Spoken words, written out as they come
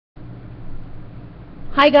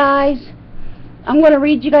Hi guys, I'm going to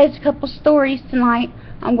read you guys a couple stories tonight.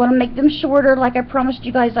 I'm going to make them shorter like I promised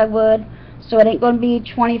you guys I would, so it ain't going to be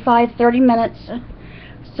 25-30 minutes.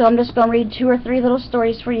 So I'm just going to read 2 or 3 little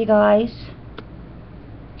stories for you guys.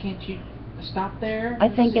 Can't you stop there? I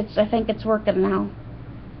think it's working now.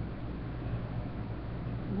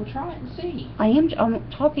 We'll try it and see.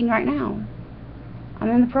 I'm talking right now.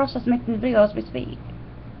 I'm in the process of making the video as we speak.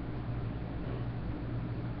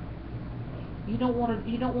 You don't want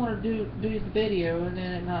to do the video and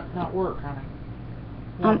then it not work,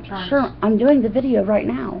 honey. Sure, I'm doing the video right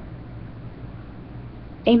now.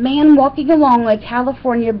 A man walking along a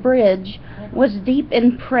California bridge was deep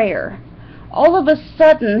in prayer. All of a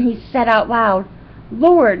sudden he said out loud,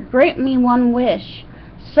 "Lord, grant me one wish."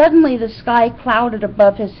 Suddenly the sky clouded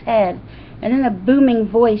above his head, and in a booming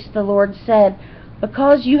voice the Lord said,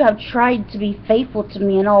 "Because you have tried to be faithful to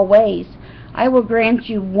me in all ways, I will grant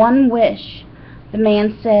you one wish." The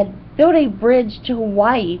man said, "Build a bridge to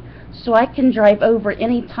Hawaii so I can drive over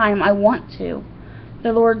any time I want to."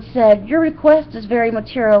 The Lord said, "Your request is very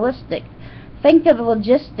materialistic. Think of the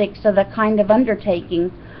logistics of that kind of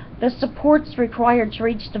undertaking, the supports required to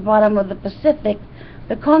reach the bottom of the Pacific,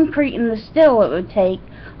 the concrete and the steel it would take.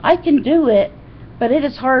 I can do it, but it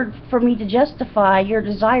is hard for me to justify your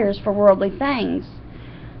desires for worldly things.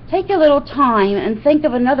 Take a little time and think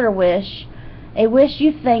of another wish, a wish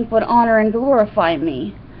you think would honor and glorify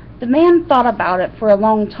me." The man thought about it for a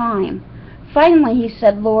long time. Finally he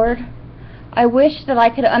said, "Lord, I wish that I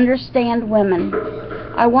could understand women.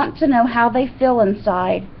 I want to know how they feel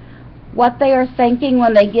inside, what they are thinking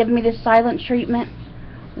when they give me the silent treatment,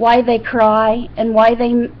 why they cry, and why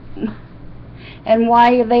they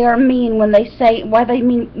are mean when they say what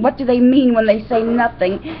do they mean when they say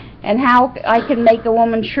nothing, and how I can make a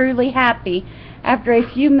woman truly happy." After a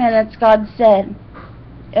few minutes, God said,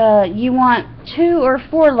 "You want 2 or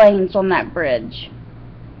 4 lanes on that bridge?"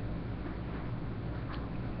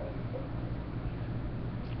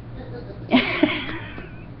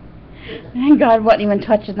 And God wasn't even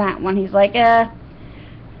touching that one. He's like,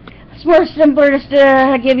 "It's more simpler just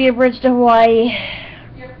to give you a bridge to Hawaii."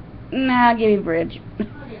 Yep. Nah, I'll give you a bridge. I'll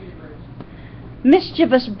give you a bridge.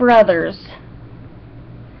 Mischievous brothers.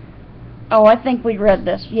 Oh, I think we read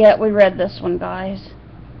this. Yeah, we read this one, guys.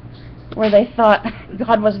 Where they thought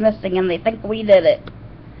God was missing and they think we did it.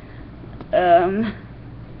 Oh,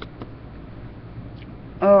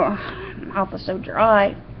 my mouth is so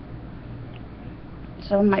dry.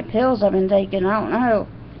 Some of my pills I've been taking, I don't know.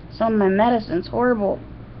 Some of my medicine's horrible.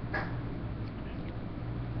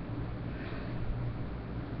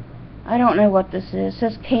 I don't know what this is. It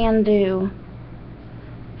says can do.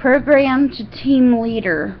 Program to team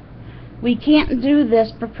leader. We can't do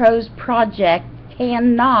this proposed project.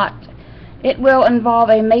 Cannot. It will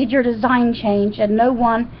involve a major design change, and no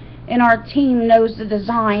one in our team knows the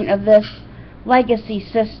design of this legacy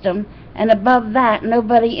system. And above that,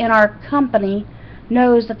 nobody in our company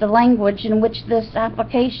knows that the language in which this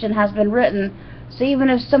application has been written. So even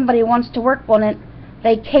if somebody wants to work on it,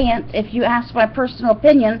 they can't. If you ask my personal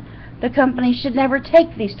opinion, the company should never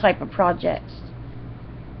take these type of projects.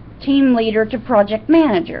 Team leader to project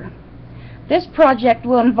manager. This project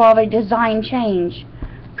will involve a design change.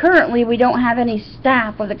 Currently, we don't have any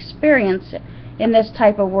staff with experience in this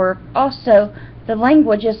type of work. Also, the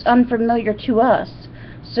language is unfamiliar to us,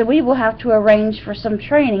 so we will have to arrange for some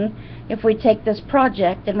training if we take this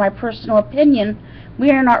project. In my personal opinion,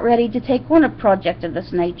 we are not ready to take on a project of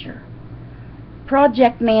this nature.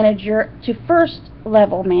 Project manager to first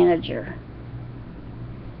level manager.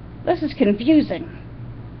 This is confusing.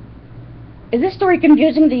 Is this story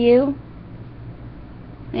confusing to you?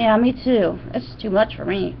 Yeah, me too. This is too much for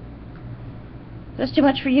me. Is this too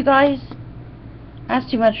much for you guys? That's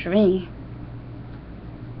too much for me.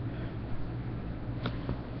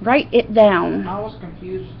 Write it down. I was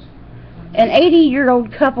confused. An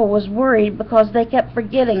 80-year-old couple was worried because they kept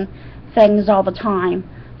forgetting things all the time.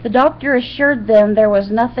 The doctor assured them there was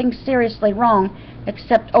nothing seriously wrong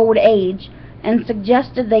except old age, and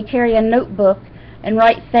suggested they carry a notebook and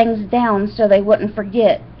write things down so they wouldn't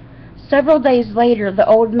forget. Several days later, the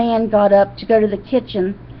old man got up to go to the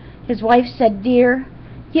kitchen. His wife said, "Dear,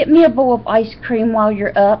 get me a bowl of ice cream while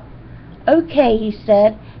you're up." "Okay," he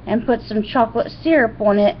said, and put some chocolate syrup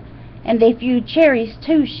on it, "and a few cherries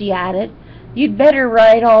too," she added. "You'd better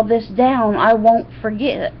write all this down. I won't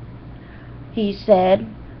forget," he said.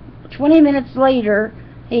 20 minutes later,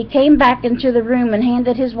 he came back into the room and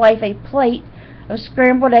handed his wife a plate of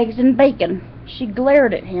scrambled eggs and bacon. She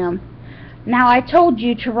glared at him. "Now I told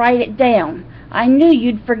you to write it down. I knew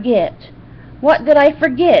you'd forget." "What did I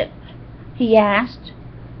forget?" he asked.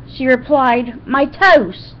 she replied, "My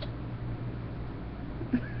toast."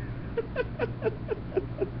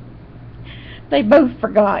 They both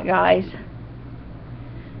forgot, guys.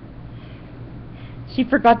 She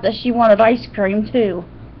forgot that she wanted ice cream, too.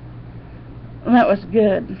 And that was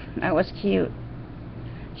good. That was cute.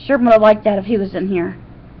 Sherman would have liked that if he was in here.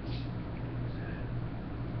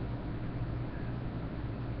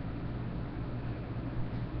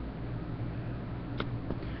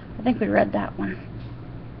 I think we read that one.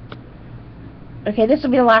 Okay, this will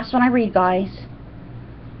be the last one I read, guys.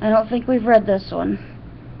 I don't think we've read this one.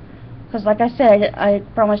 Because like I said, I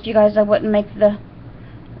promised you guys I wouldn't make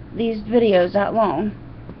these videos that long.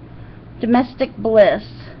 Domestic bliss.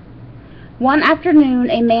 One afternoon,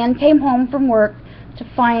 a man came home from work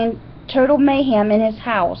to find total mayhem in his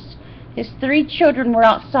house. His 3 children were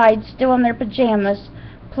outside, still in their pajamas,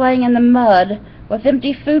 playing in the mud, with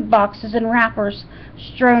empty food boxes and wrappers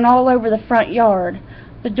strewn all over the front yard.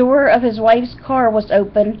 The door of his wife's car was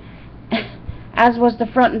open, as was the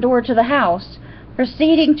front door to the house.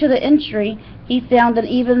 Proceeding to the entry, he found an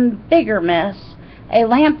even bigger mess. A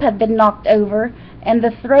lamp had been knocked over, and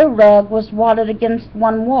the throw rug was wadded against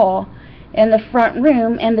one wall in the front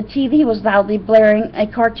room, and the TV was loudly blaring a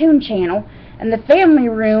cartoon channel, and the family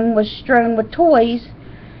room was strewn with toys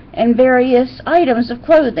and various items of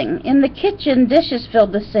clothing. In the kitchen, dishes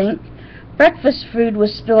filled the sink, breakfast food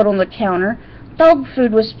was spilled on the counter, dog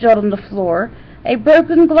food was spilled on the floor, a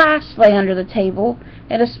broken glass lay under the table,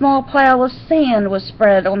 and a small pile of sand was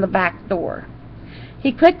spread on the back door.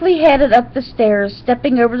 He quickly headed up the stairs,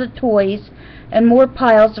 stepping over the toys and more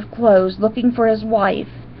piles of clothes, looking for his wife.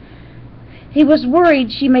 He was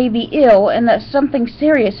worried she may be ill and that something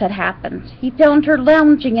serious had happened. He found her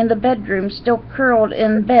lounging in the bedroom, still curled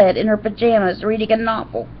in bed in her pajamas, reading a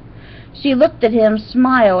novel. She looked at him,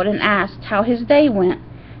 smiled, and asked how his day went.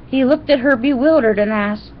 He looked at her bewildered and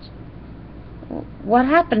asked, "What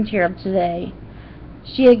happened here today?"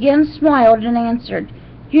 She again smiled and answered,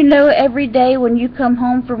 "You know, every day when you come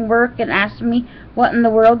home from work and ask me what in the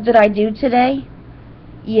world did I do today?"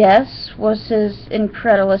 "Yes," was his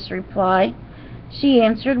incredulous reply. She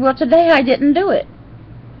answered, "Well, today I didn't do it."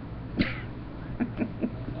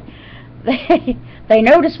 They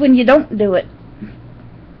notice when you don't do it.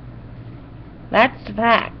 That's the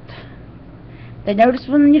fact. They notice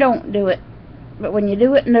when you don't do it. But when you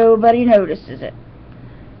do it, nobody notices it.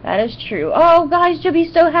 That is true. Oh, guys, you'll be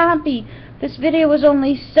so happy. This video was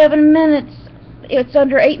only 7 minutes. It's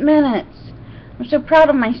under 8 minutes. I'm so proud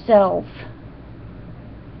of myself.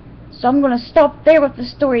 So I'm going to stop there with the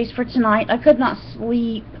stories for tonight. I could not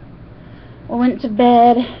sleep. I went to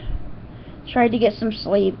bed. Tried to get some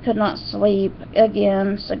sleep. Could not sleep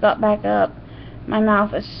again. So I got back up. My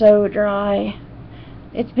mouth is so dry.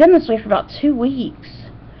 It's been this way for about 2 weeks.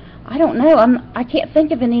 I don't know. I can't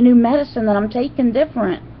think of any new medicine that I'm taking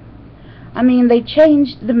different. I mean, they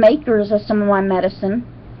changed the makers of some of my medicine.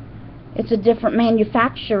 It's a different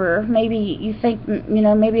manufacturer. Maybe you think, you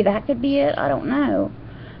know, maybe that could be it. I don't know.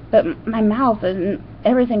 But my mouth and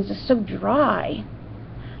everything's just so dry.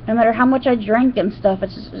 No matter how much I drink and stuff,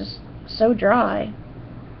 it's just so dry.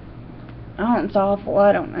 Oh, it's awful.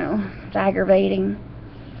 I don't know. It's aggravating.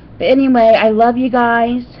 But anyway, I love you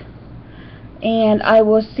guys. And I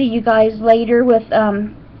will see you guys later with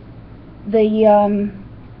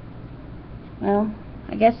well,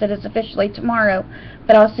 I guess it is officially tomorrow,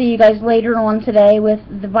 but I'll see you guys later on today with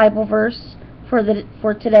the Bible verse for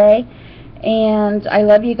today. And I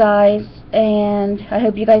love you guys, and I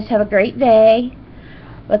hope you guys have a great day.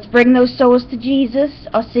 Let's bring those souls to Jesus.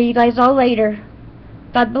 I'll see you guys all later.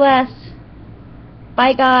 God bless.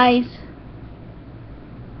 Bye, guys.